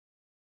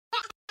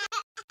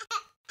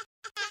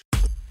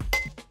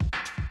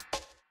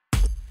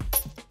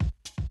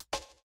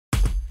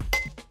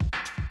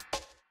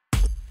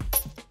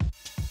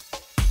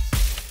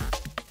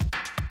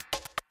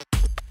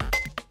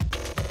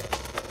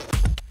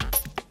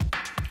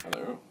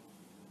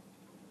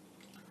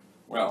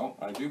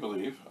I do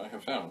believe I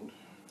have found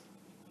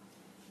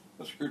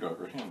the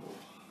screwdriver handle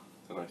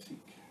that I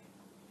seek.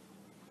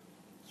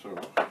 So,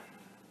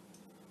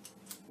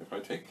 if I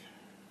take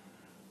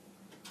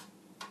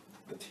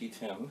the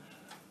T10,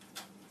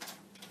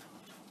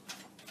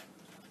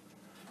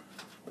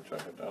 which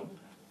I have done,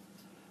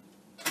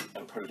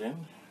 and put it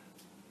in,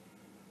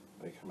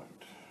 they come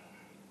out.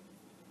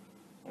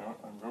 Now,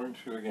 I'm going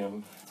to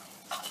again,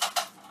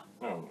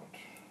 no I'm not,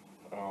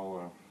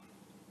 I'll,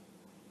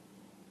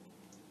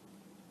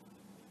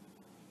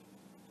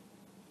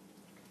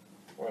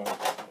 well,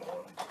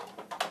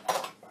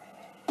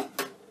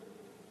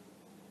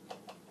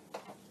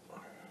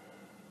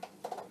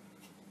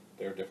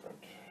 they're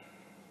different.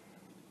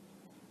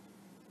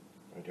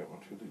 I don't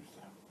want to lose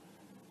them.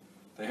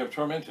 They have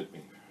tormented me.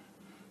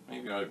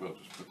 Maybe I will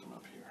just put them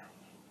up here.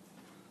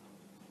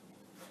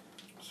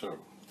 So,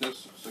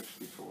 this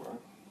 64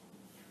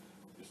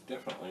 is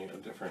definitely a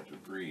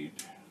different breed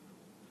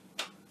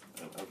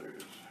than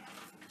others.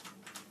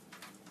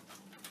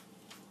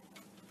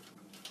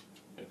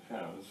 It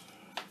has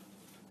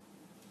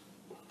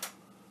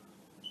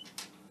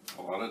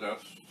a lot of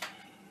dust,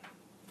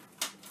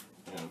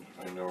 and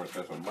I know it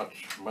has a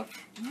much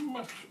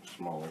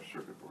smaller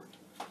circuit board.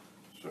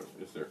 So,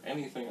 is there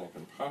anything I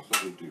can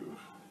possibly do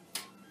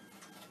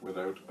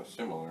without a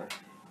similar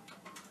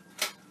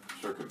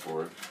circuit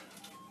board?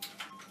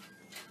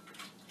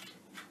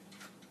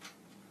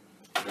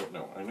 I don't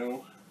know. I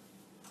know.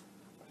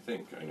 I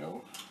think I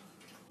know.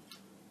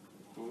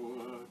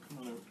 Oh, come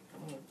on out.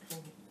 Come on out. Come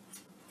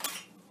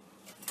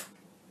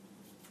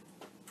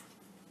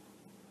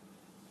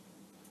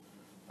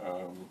on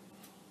out.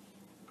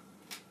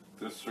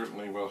 This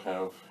certainly will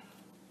have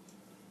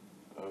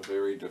a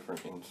very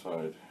different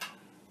inside.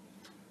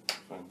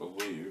 I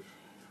believe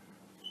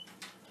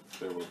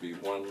there will be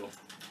one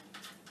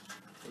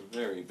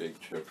very big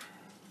chip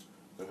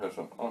that has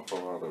an awful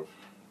lot of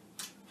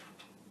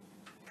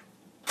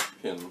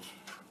pins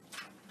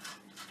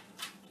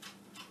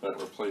that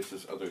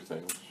replaces other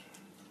things,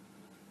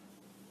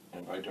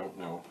 and I don't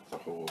know the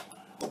whole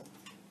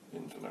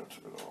ins and outs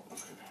of it all.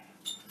 Okay.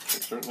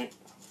 It certainly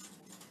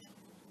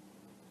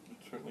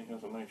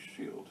has a nice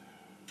shield.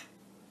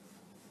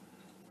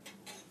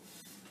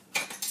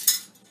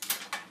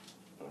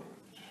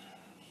 Alright,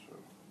 so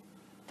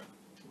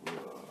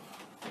we'll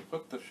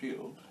put the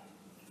shield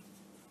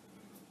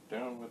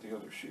down with the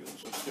other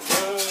shields. Let's get,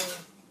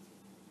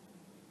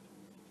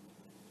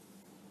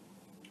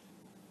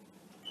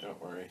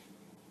 don't worry,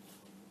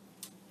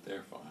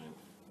 they're fine.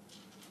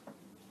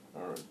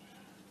 Alright,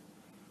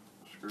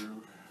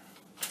 screw,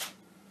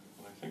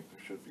 and I think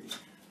there should be,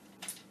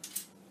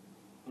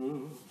 there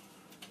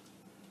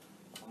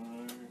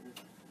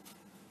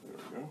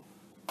we go.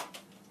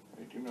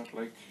 I do not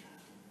like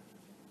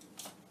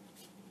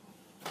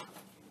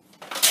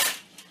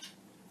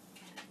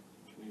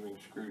leaving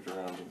screws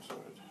around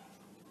inside.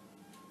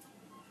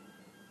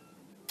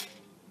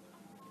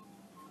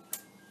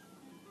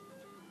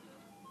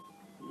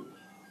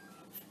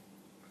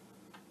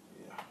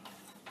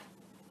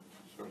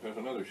 It has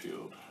another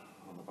shield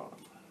on the bottom.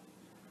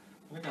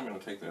 I think I'm going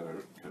to take that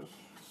out because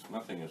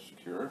nothing is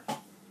secure.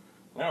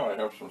 Now I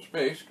have some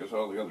space because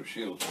all the other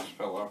shields just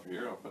fell off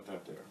here. I'll put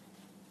that there.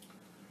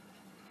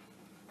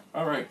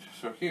 Alright,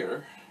 so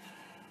here,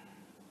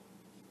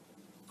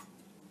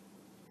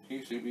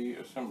 PCB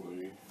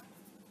assembly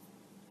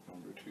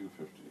number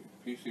 250.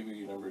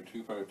 PCB number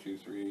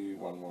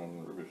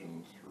 252311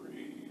 revision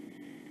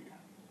 3.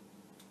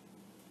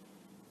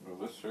 Well,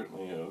 this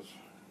certainly is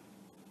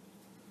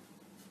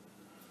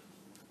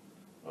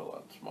a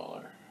lot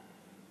smaller,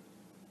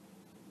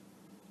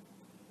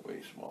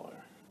 way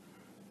smaller,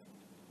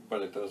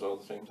 but it does all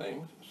the same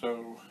things,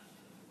 so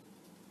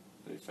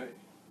they say.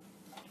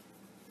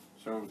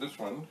 So this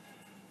one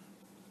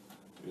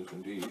is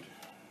indeed,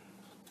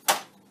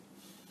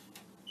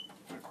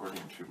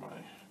 according to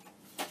my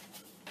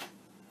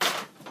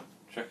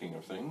checking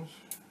of things,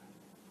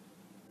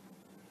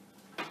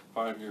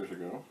 5 years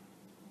ago,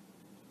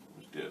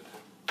 was dead.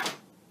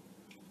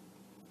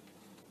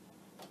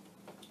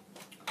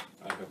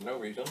 I have no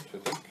reason to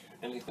think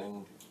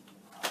anything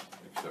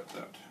except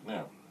that.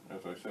 Now,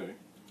 as I say,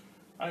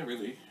 I've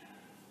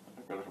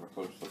got to have a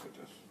close look at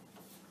this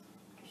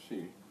to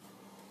see.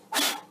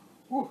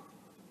 Whew.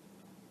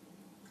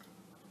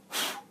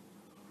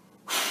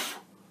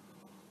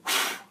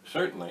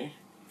 Certainly,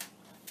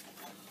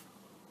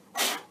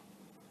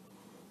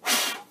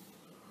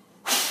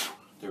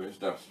 there is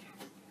dust.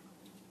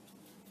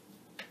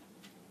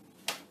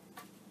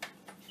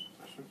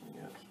 There certainly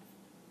is.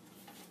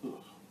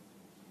 Ugh.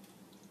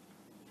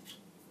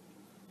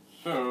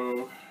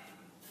 So,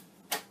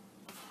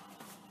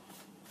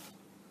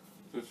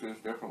 this is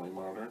definitely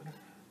modern,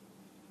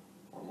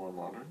 or more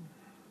modern.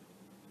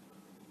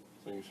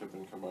 Things have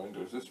been combined.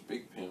 There's this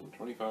big pin,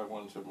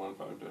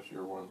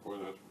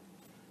 251715-014.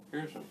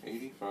 Here's an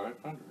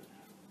 8500.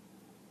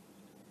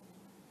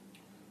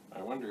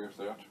 I wonder if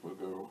that will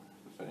go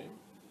the same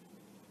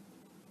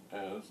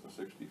as a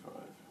 65.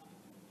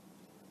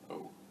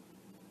 Oh,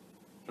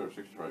 sorry,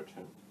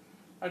 6510.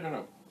 I don't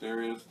know.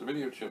 There is, the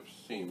video chip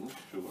seems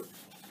to look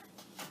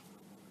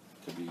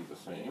to be the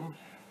same.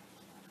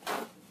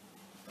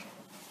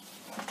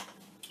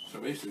 So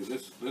basically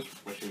this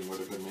machine would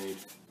have been made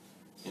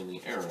in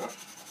the era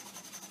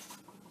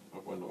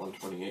of when the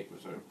 128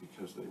 was out,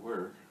 because they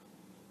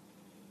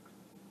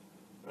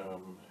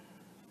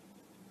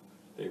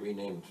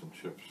renamed some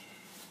chips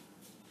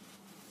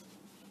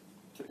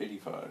to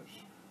 85s.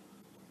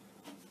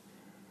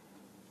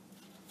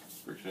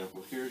 For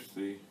example, here's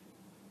the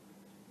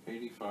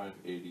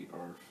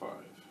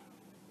 8580R5.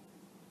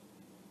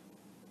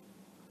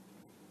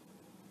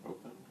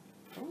 Open.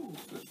 Oh,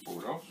 this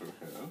board also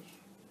has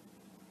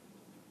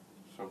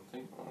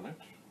something on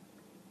it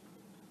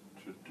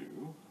to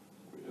do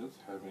with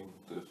having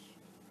this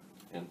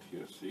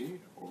NTSC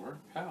or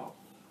PAL.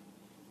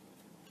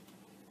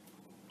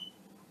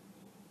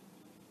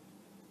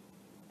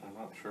 I'm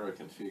not sure I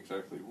can see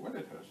exactly what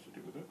it has to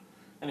do with it.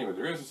 Anyway,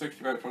 there is a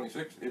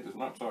 6526. It is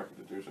not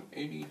socketed. There's an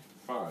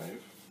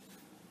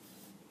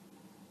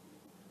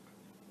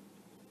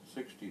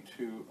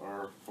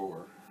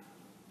 8562R4.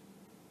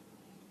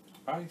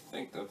 I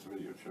think that's a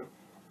video chip.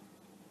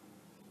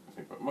 I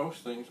think, but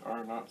most things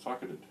are not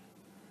socketed.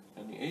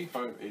 And the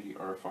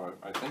 8580R5,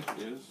 I think,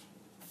 is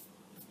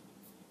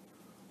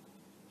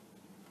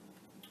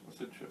a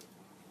SID chip.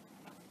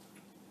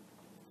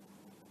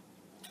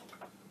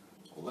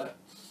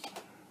 Let's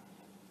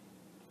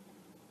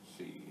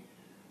see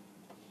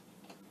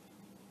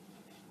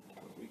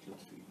what we can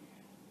see.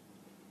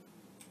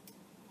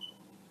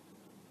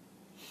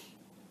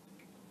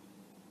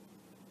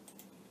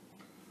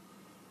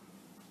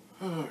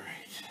 All right.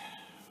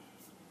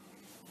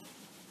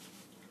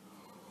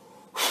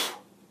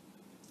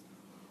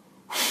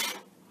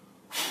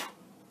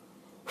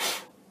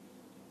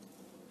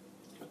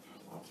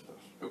 Lots of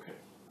dust. Okay.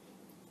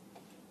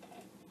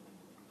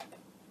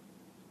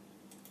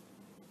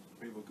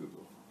 We will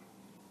Google.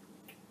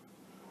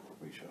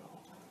 We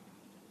shall.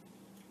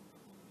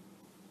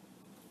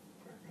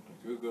 We're going to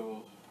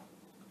Google.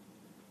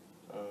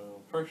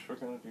 First, we're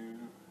going to do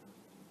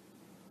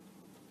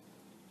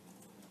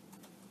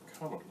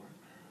Commodore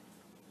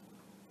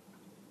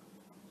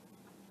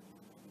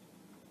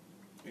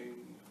 8580R4.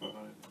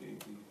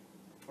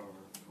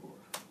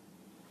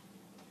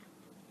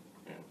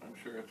 And I'm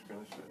sure it's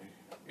going to say,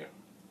 yeah.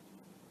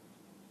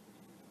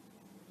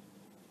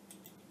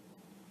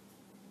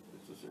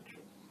 It's a SID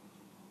chip.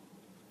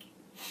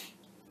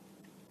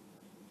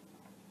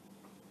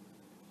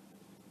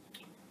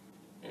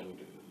 And it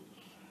is.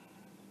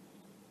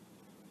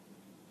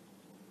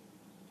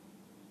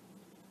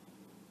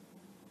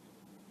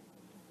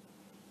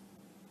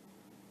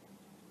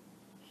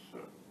 So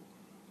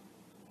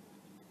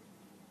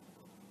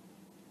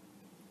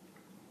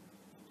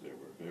there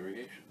were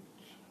variations.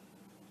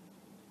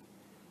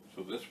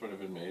 So this would have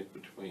been made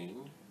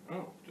between,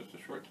 oh, just a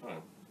short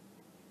time.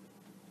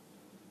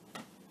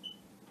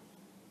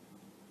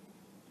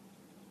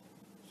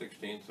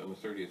 th and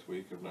the 30th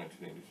week of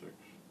 1986.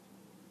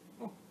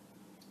 Oh,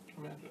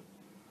 imagine.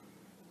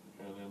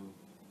 And then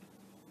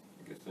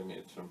I guess they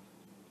made some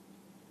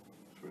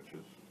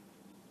switches.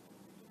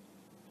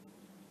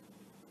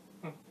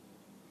 Huh.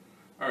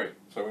 Alright,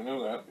 so we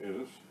know that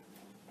is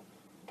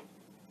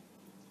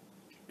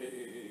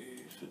a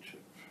SID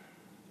chip.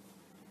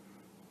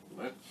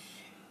 Let's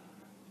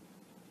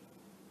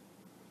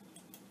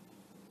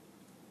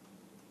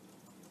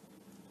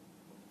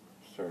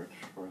search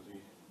for the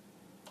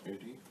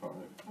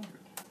 8500.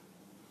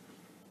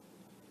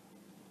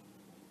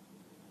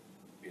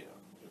 Yeah,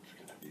 it's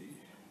going to be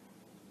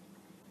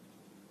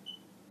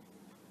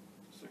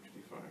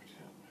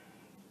 6510.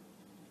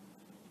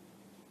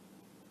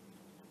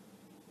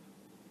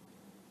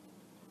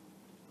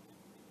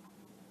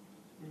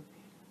 Oops.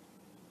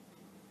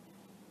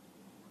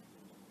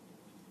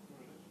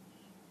 What is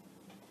this?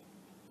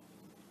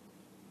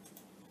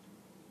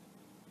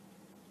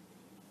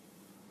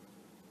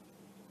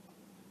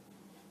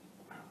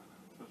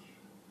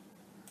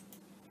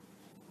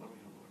 Let me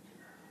have a look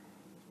here.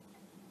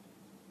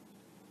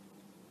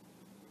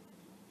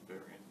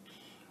 Variants.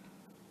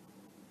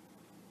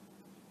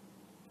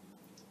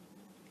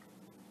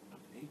 An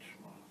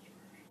HMOS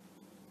version.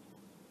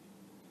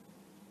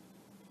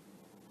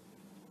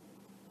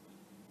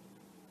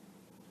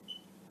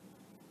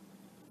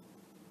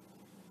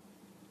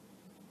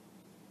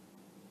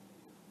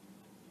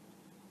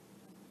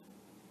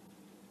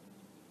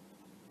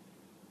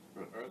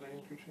 But are they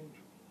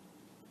interchangeable?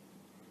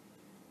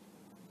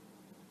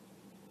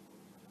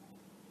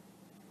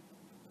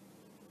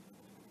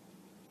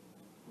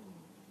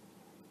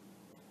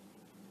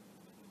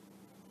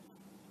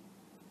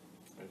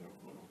 I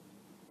don't know.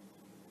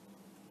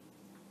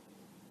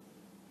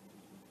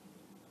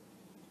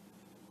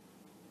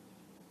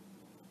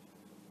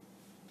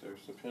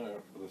 There's the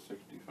pinout for the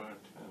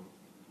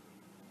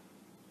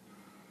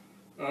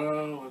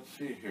 6510. Let's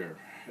see here.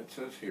 It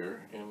says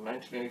here, in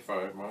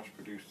 1985, MOS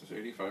produced this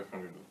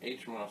 8500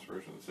 HMOS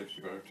version of the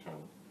 6510.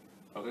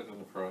 Other than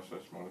the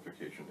process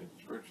modification,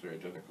 it's virtually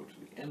identical to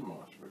the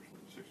NMOS version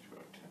of the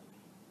 6510.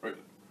 Right?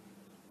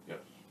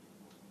 Yes.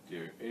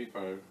 The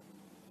 85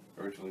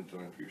 originally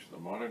designed for use in the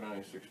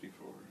modernized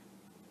 64,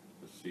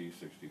 the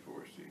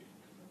C64C.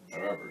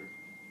 However,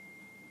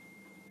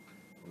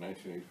 in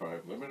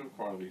 1985, limited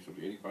quantities of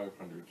the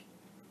 8500s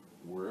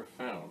were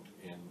found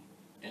in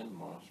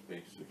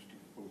NMOS-based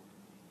 64.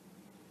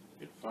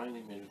 It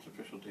finally made its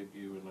official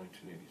debut in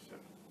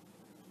 1987.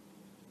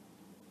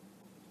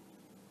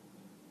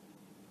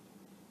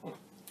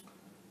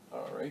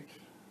 Alright.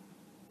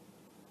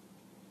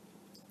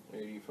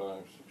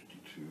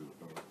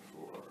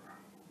 856204.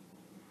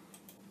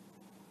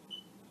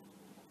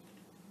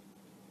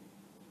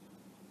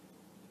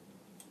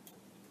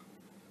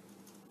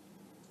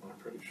 I'm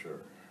pretty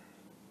sure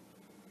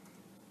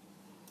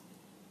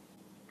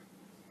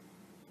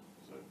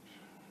that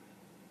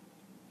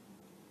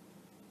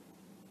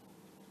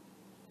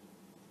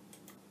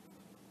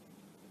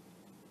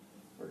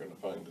we're going to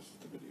find this is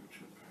the video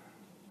chip.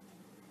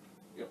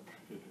 Yep,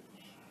 it is.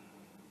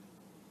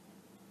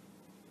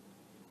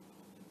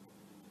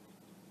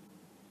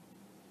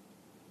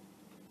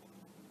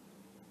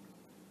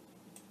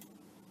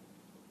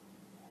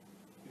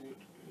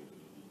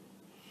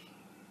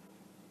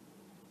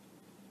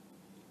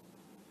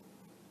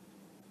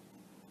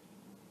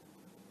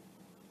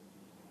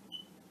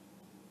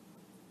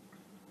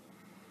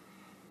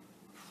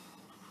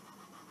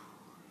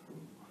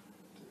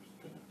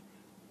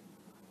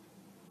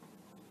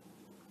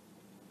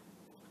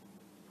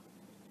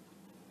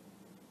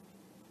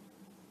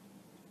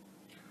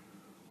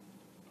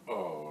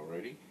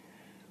 Alrighty.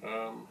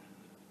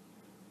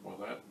 Well,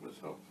 that was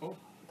helpful.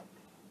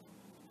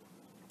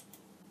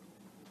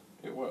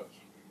 It was.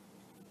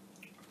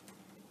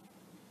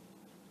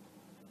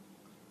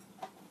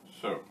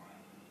 So,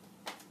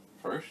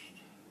 first,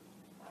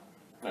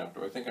 now,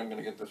 do I think I'm going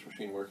to get this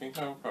machine working?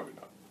 No, probably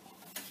not.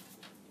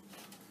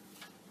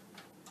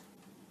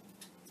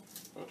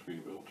 But we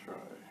will try.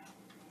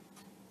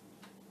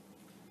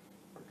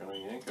 We're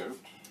going to yank out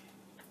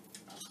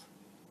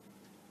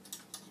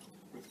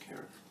with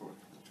care. Boy,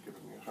 it's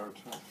giving me a hard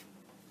time.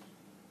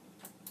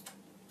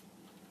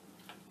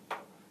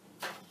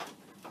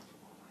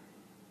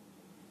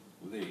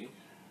 The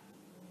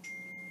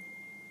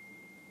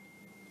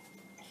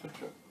switch.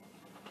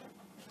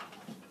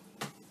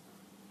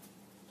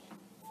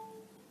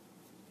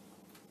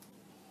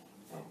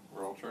 Oh,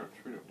 we're all charged.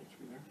 We don't need to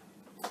be there.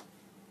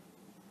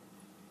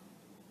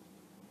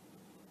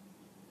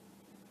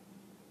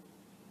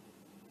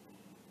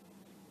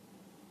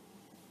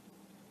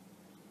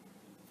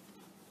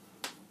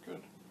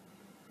 Good.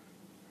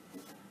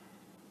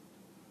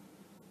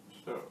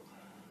 So,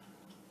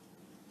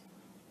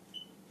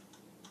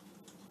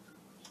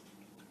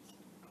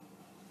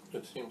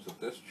 it seems that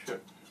this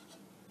chip,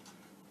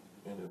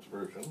 in its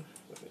version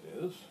that it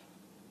is,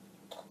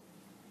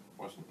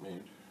 wasn't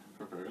made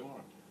for very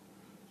long.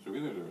 So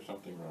either there was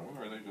something wrong,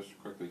 or they just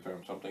quickly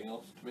found something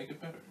else to make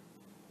it better.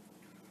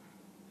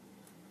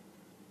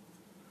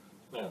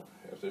 Now,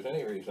 if there's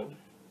any reason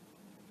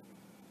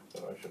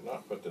that I should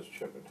not put this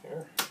chip in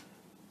here,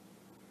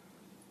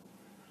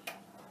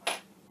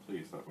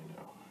 please let me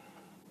know.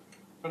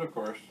 But of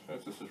course,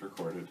 as this is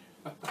recorded,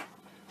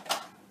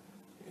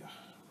 yeah,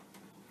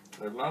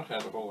 I've not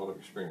had a whole lot of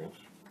experience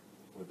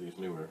with these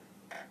newer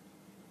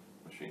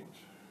machines.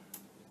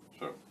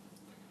 So,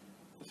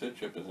 the SID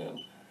chip is in.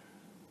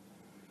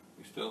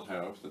 We still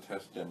have the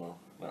test demo,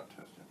 not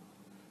test demo,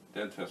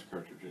 dead test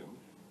cartridge in.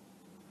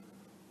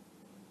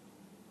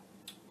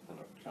 And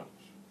up it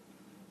comes.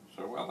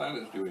 So while that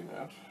is doing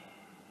that,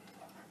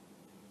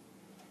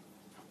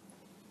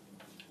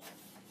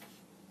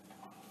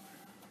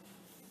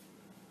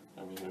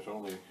 I mean, there's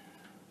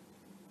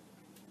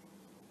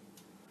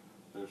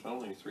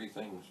only three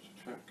things to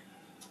check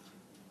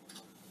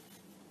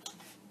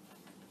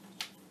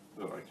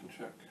that I can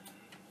check,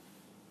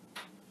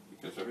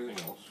 because everything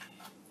else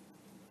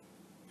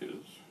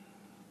is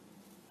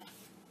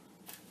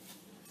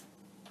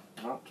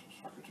not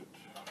socketed.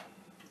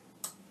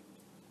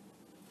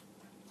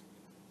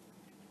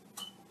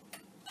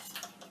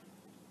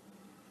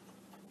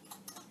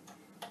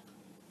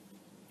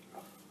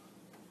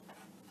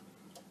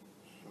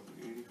 So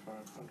the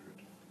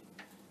 8500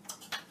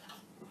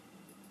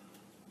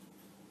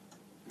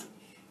 is, there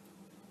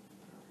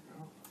we go,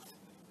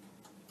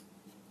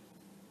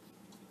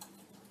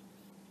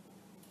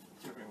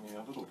 giving me a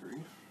little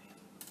grief.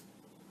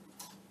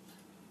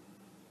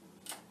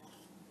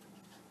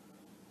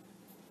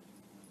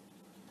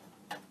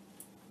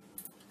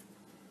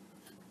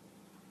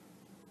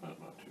 But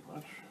not too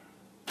much.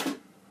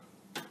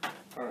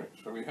 Alright,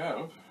 so we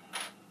have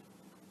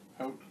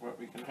out what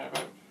we can have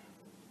out.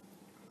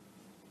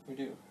 We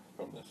do,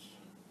 from this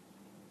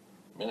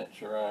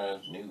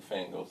miniaturized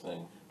newfangled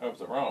thing. Of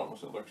the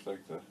ROMs, it looks like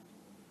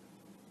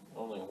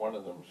only one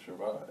of them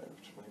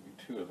survived. Maybe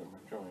two of them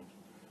are joined.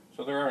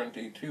 So there are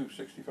indeed two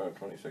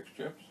 6526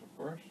 chips, of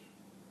course.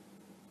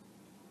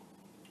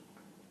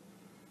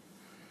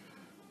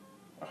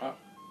 Aha.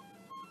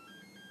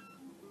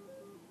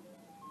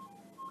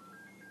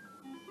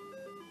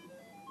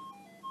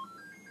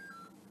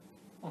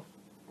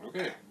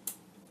 Okay.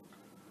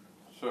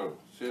 So,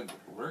 SID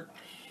works.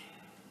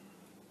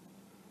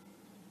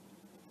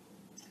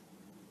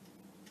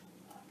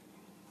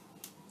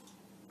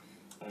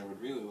 I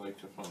would really like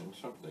to find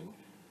something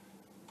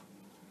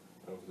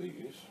of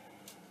these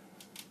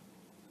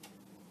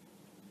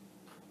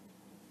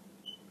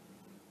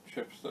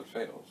chips that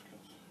fails,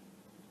 because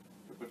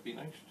it would be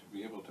nice to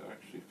be able to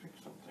actually fix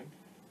something.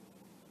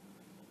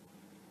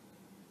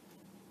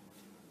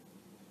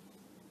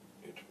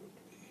 It would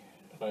be.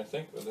 And I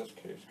think in this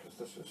case, because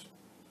this is,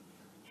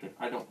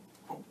 I don't,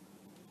 oh,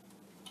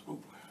 come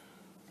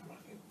on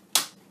in.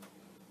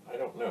 I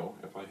don't know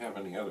if I have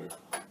any other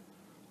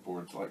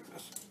boards like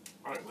this.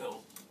 I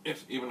will,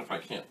 even if I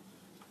can't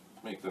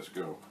make this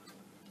go.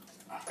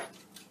 I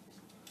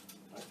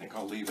think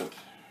I'll leave it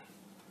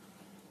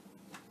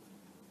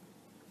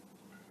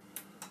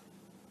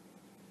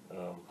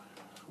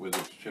with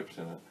its chips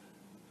in it.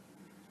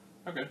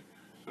 Okay,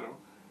 so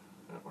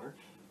that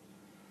works.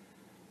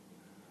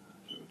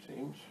 So it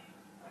seems.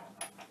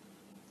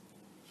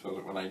 So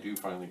that when I do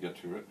finally get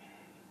to it,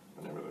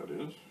 whenever that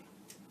is,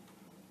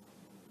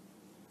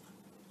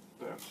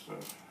 that's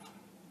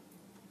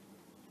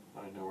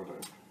I know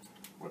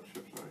what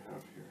chips I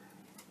have here.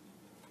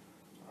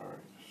 Alright,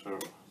 so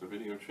the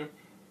video chip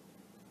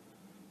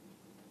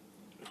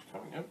is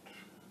coming out.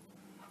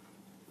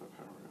 The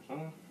power is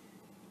off.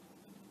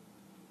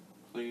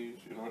 Please,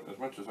 you know what, as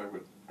much as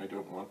I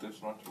don't want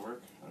this not to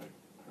work, I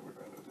would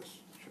rather this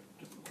chip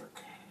didn't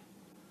work.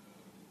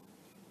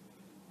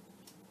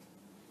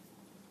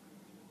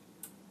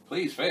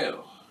 Please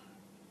fail.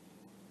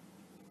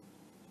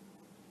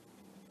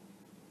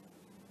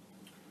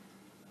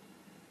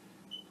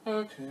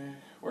 Okay,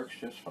 works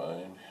just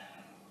fine.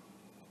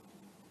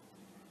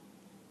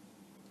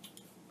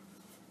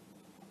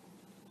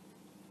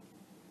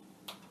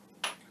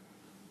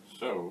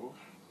 So,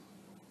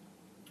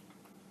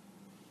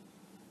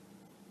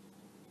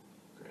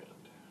 grand.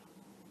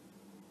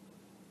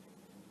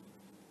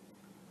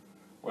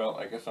 Well,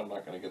 I guess I'm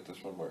not going to get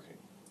this one working.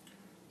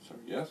 So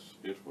yes,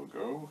 it will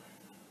go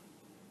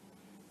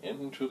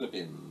into the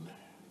bin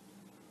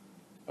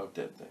of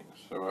dead things.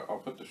 So I'll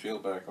put the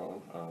shield back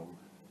on.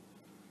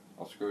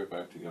 I'll screw it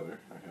back together.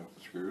 I have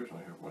the screws, and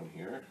I have one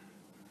here.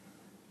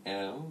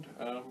 And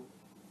I'll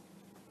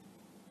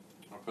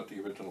put the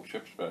original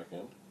chips back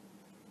in.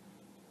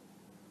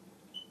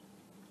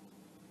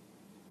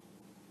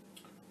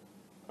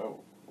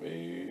 Oh,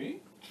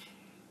 wait.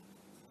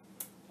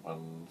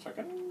 1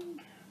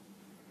 second.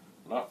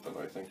 Not that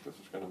I think this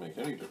is going to make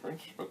any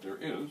difference, but there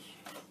is.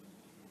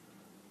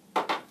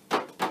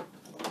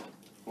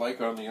 Like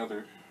on the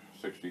other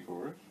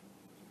 64s,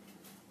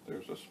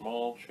 there's a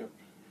small chip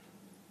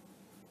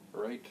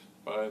right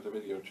by the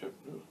video chip.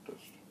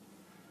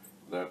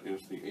 That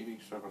is the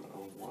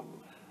 8701.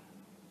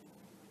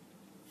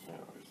 Now,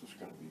 is this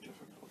going to be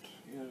difficult?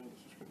 Yeah,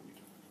 this is going to be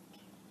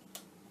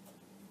difficult.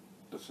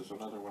 This is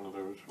another one of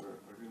those where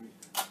I really...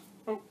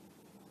 Oh!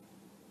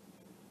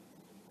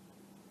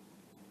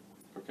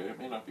 Okay, it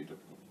may not be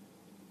difficult.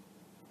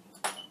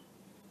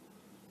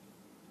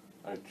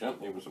 I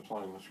gently was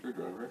applying the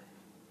screwdriver,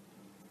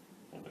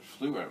 and it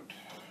flew out.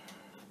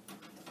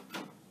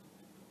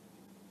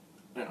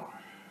 Now,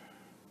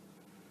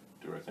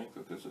 do I think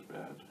that this is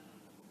bad?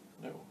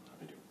 No,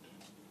 I don't.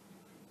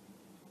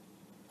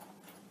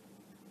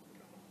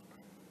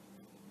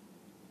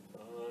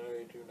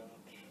 I do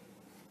not.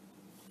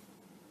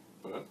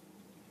 But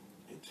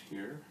it's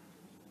here,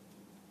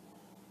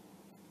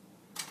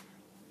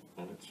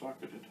 and it's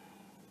socketed.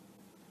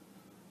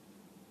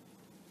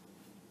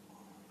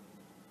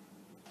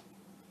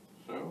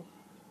 So,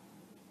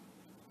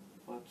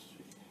 let's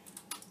see.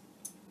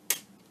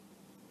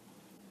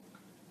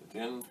 It's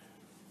in,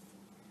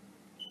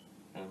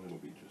 and it'll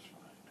be just fine.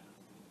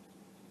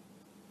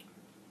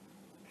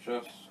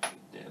 Just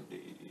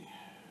dandy.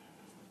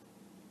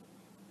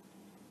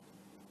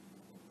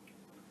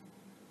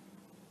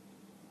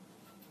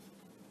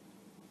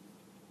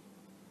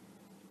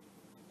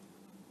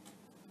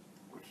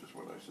 Which is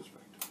what I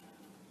suspected.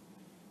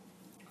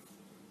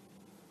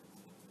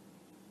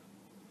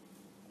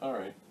 All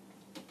right.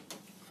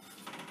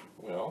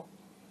 Well,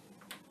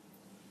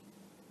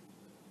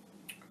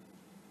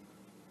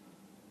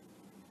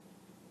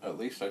 at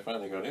least I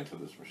finally got into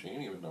this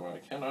machine, even though I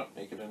cannot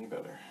make it any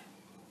better.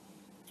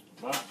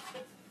 Not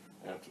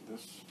after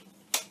this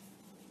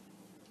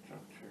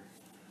juncture.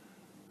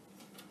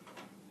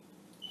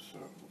 So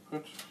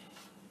we'll put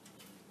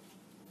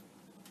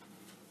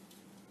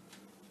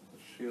the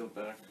shield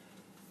back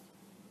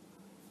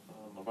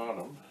on the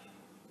bottom.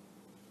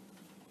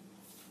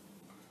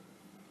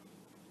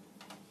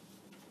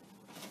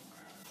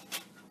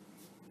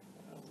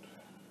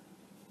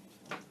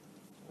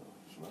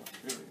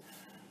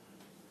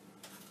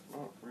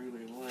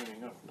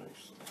 Lining up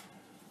nicely.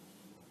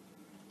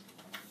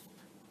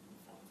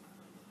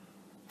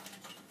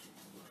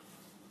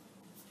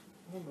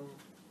 Hello.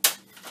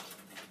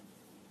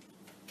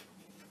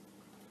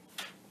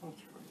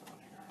 What's going on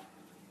here?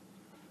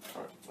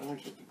 Alright, let me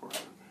set the board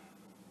up.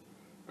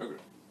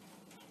 Okay.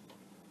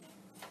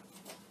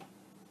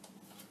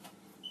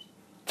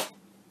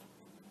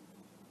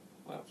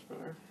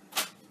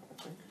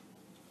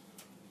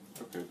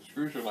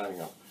 screws are lining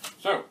up.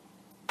 So,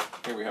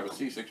 here we have a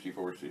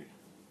C64C.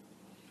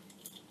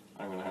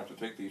 I'm going to have to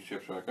take these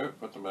chips back out,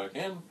 put them back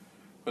in,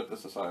 put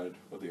this aside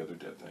with the other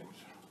dead things.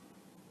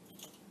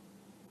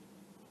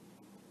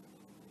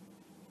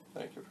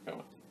 Thank you for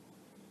coming.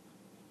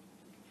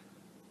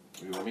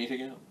 We will meet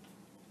again.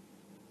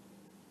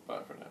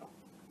 Bye for now.